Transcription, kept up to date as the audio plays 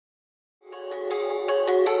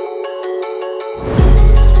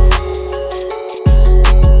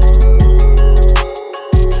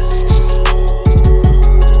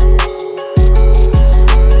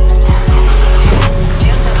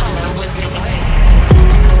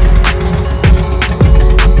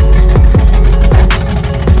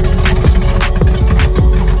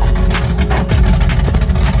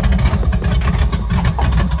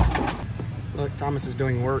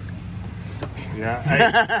Yeah.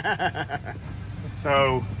 Hey,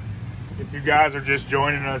 so, if you guys are just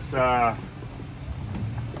joining us,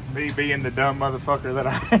 me being the dumb motherfucker that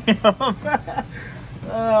I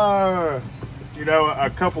am, you know, a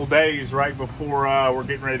couple days right before we're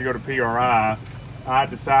getting ready to go to PRI, I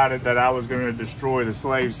decided that I was going to destroy the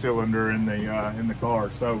slave cylinder in the car.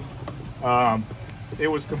 So, it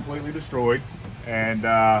was completely destroyed, and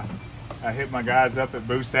I hit my guys up at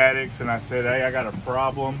Boost Addicts, and I said, "Hey, I got a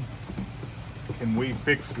problem. Can we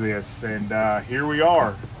fix this?" And here we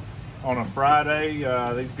are on a Friday.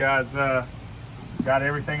 These guys got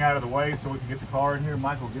everything out of the way so we can get the car in here.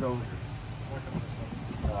 Michael, get over here.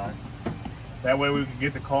 All right. That way we can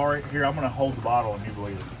get the car in here. I'm going to hold the bottle and you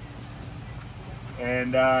believe it.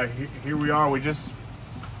 And here we are.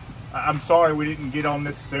 I'm sorry we didn't get on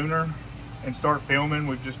this sooner and start filming.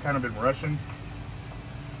 We've just kind of been rushing.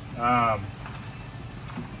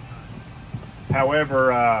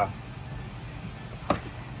 However,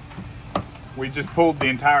 we just pulled the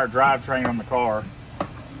entire drivetrain on the car,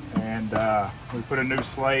 and we put a new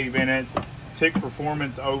slave in it. Tick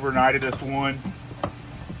Performance overnighted us one,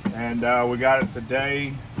 and we got it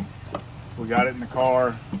today. We got it in the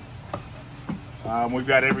car. We've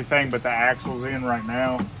got everything but the axles in right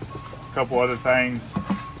now. A couple other things.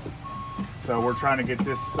 So we're trying to get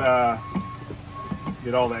this,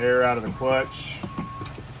 get all the air out of the clutch,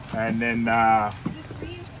 and then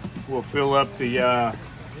we'll fill up the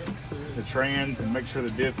trans and make sure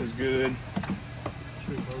the diff is good.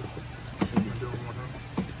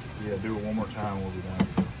 Yeah, do it one more time, we'll be done.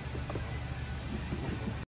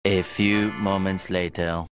 A few moments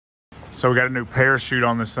later. So we got a new parachute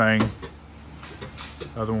on this thing.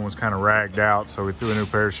 The other one was kind of ragged out, so we threw a new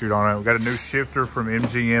parachute on it. We got a new shifter from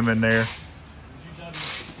MGM in there.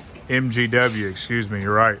 MGW, excuse me,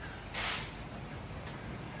 you're right.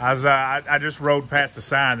 I just rode past a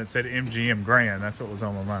sign that said MGM Grand. That's what was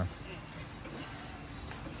on my mind.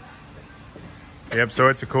 Yep, so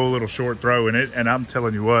it's a cool little short throw in it, and I'm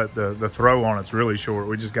telling you what, the throw on it's really short.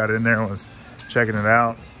 We just got in there and was checking it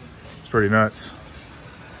out. It's pretty nuts.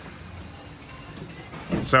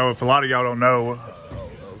 So if a lot of y'all don't know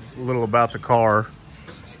a little about the car,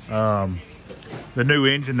 the new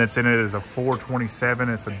engine that's in it is a 427.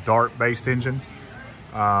 It's a Dart-based engine.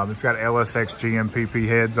 It's got LSX GMPP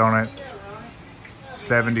heads on it,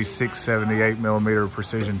 76, 78 millimeter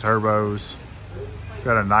precision turbos. It's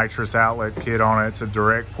got a nitrous outlet kit on it. It's a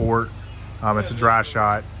direct port. It's a dry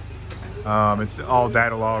shot. It's all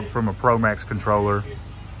data log from a ProMax controller.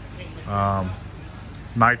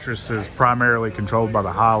 Nitrous is primarily controlled by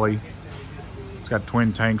the Holly. It's got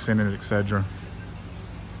twin tanks in it, etc.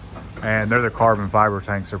 And they're the carbon fiber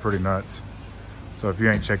tanks. They're pretty nuts. So if you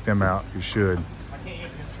ain't checked them out, you should.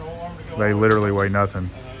 They literally weigh nothing.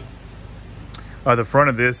 The front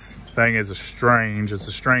of this thing is it's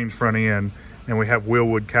a strange front end, and we have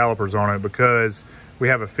wheelwood calipers on it because we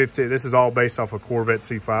have a 15, this is all based off a Corvette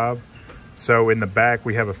C5. So in the back,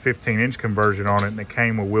 we have a 15-inch conversion on it, and it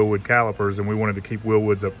came with wheelwood calipers, and we wanted to keep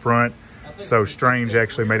wheelwoods up front. So Strange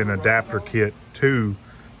actually made an adapter kit to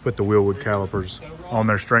put the wheelwood calipers on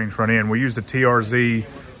their Strange front end. We used a TRZ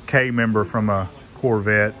K member from a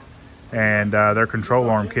Corvette and their control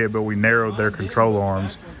arm kit, but we narrowed their control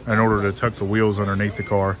arms in order to tuck the wheels underneath the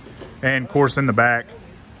car. And of course in the back,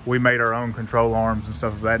 we made our own control arms and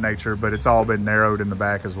stuff of that nature, but it's all been narrowed in the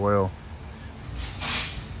back as well.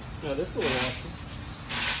 Yeah, this little washer.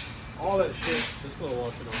 All that shit, this little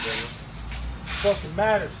washer don't do it. Fucking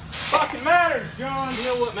matters. Fucking matters, John. You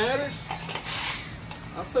know what matters?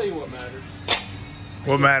 I'll tell you what matters.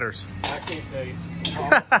 What matters? I can't tell you.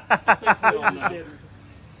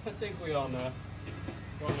 I think we all know.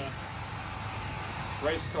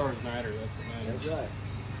 Race cars matter, that's what matters. That's right.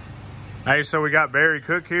 Hey, so we got Barry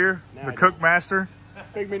Cook here, the Cook Master.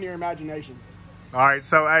 Figment of your imagination. All right,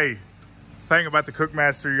 so hey, thing about the Cook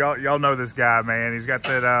Master, y'all know this guy, man. He's got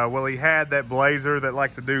that, well, he had that Blazer that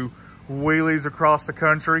liked to do wheelies across the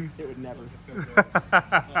country. It would never.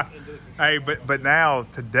 Hey, but now,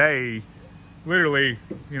 today, literally,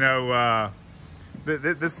 you know,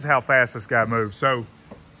 this is how fast this guy moves. So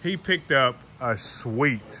he picked up a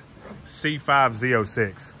sweet C5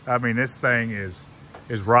 Z06. I mean, this thing is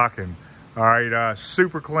rocking. All right,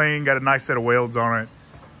 super clean, got a nice set of welds on it.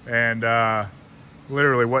 And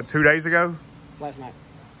literally, what, 2 days ago? Last night.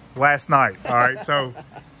 Last night, all right. So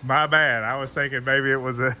my bad. I was thinking maybe it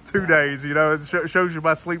was 2 days, you know, it shows you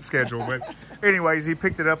my sleep schedule. But anyways, he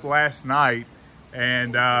picked it up last night,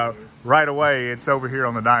 and right away, it's over here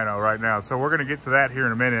on the dyno right now. So we're going to get to that here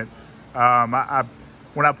in a minute.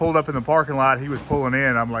 When I pulled up in the parking lot, he was pulling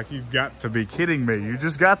in. I'm like, you've got to be kidding me. You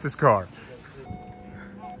just got this car.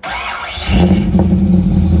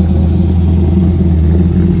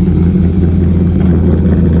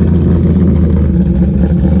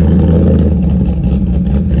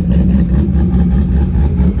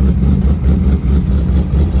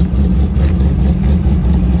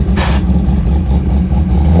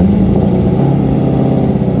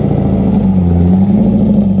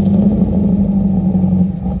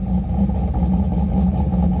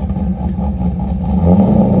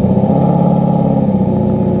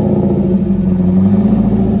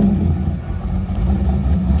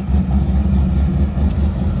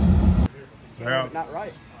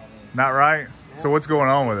 Not right? Yeah. So what's going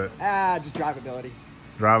on with it? Just drivability.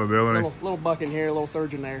 Drivability? Little buck in here, a little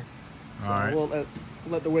surge in there. So All right. we'll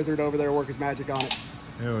let the wizard over there work his magic on it.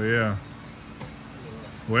 Hell yeah.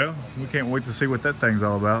 Well, we can't wait to see what that thing's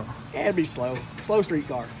all about. Yeah, it'd be slow. Slow street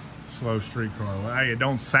car. Slow street car. Well, hey, it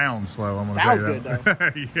don't sound slow. I'm gonna Sounds tell you good,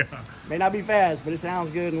 that. Yeah, May not be fast, but it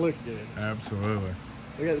sounds good and looks good. absolutely.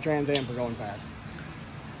 We got the Trans Am for going fast.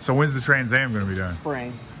 So when's the Trans Am gonna be done?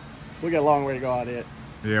 Spring. We got a long way to go on it.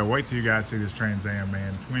 Yeah, wait till you guys see this Trans Am,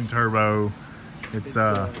 man. Twin turbo. It's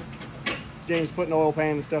James putting oil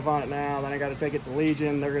pan and stuff on it now. Then I got to take it to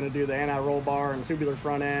Legion. They're going to do the anti-roll bar and tubular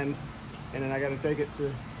front end. And then I got to take it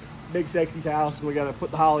to Big Sexy's house, and we got to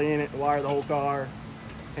put the holly in it and wire the whole car.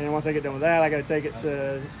 And then once I get done with that, I got to take it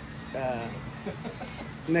to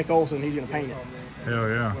Nick Olson. He's going to paint it. hell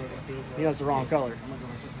yeah. You know it's the wrong color.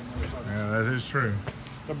 Yeah, that is true.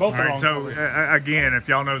 They're both All the right, wrong so colors. again, if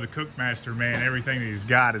y'all know the Cookmaster, man, everything that he's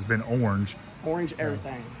got has been orange. Orange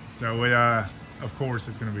everything. So of course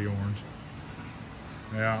it's gonna be orange.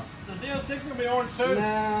 Yeah, The Z06 gonna be orange too.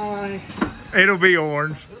 Nah, it'll be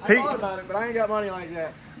orange. I thought about it, but I ain't got money like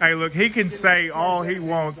that. Hey, look, he can say all he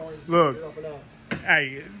wants. Look,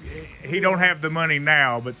 hey, he don't have the money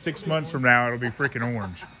now, but 6 months from now it'll be freaking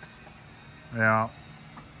orange. Yeah.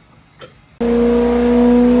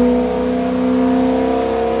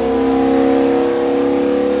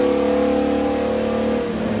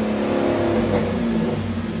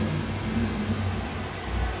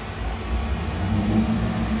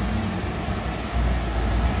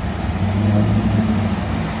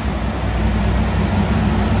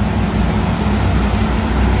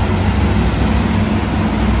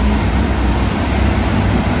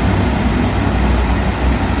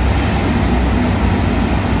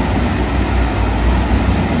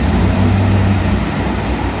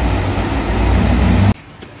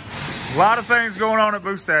 A lot of things going on at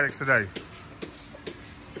Boost Addicts today.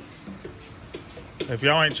 If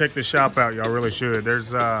y'all ain't checked this shop out, y'all really should.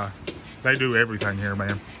 There's they do everything here,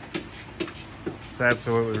 man. It's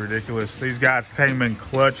absolutely ridiculous. These guys came in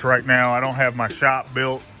clutch right now. I don't have my shop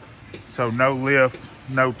built, so no lift,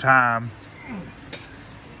 no time.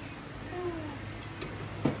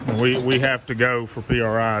 We have to go for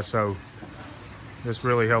PRI, so this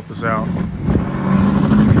really helped us out.